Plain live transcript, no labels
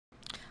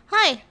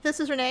Hi, this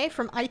is Renee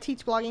from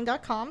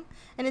iteachblogging.com,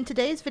 and in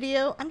today's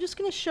video I'm just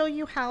going to show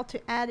you how to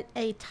add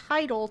a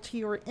title to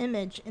your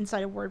image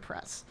inside of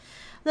WordPress.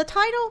 The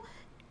title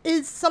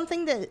is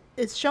something that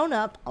is shown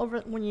up over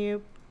when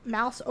you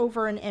mouse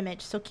over an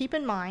image, so keep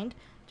in mind,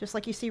 just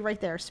like you see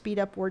right there, speed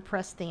up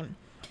WordPress theme.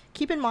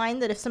 Keep in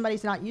mind that if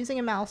somebody's not using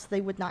a mouse, they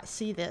would not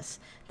see this.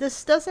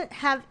 This doesn't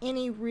have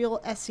any real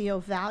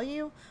SEO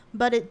value,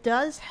 but it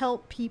does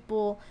help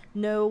people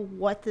know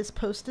what this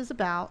post is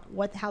about,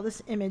 how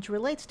this image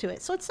relates to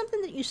it. So it's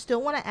something that you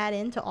still want to add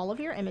into all of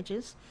your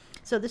images.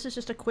 So this is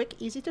just a quick,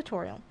 easy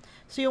tutorial.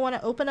 So you'll want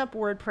to open up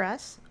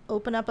WordPress,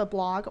 open up a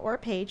blog or a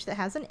page that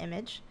has an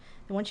image.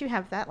 And once you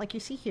have that, like you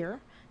see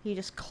here, you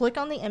just click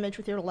on the image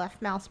with your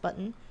left mouse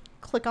button,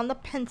 click on the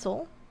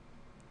pencil,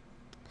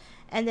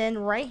 and then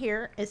right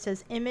here it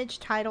says image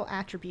title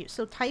attribute.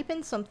 So type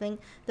in something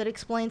that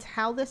explains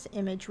how this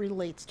image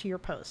relates to your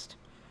post.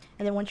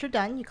 And then once you're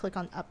done, you click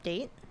on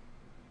update.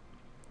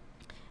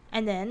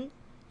 And then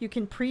you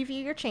can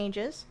preview your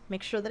changes,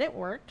 make sure that it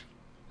worked.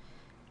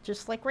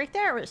 Just like right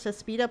there where it says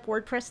speed up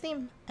WordPress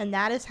theme. And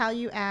that is how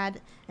you add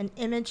an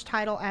image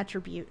title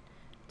attribute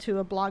to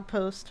a blog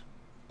post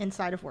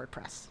inside of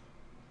WordPress.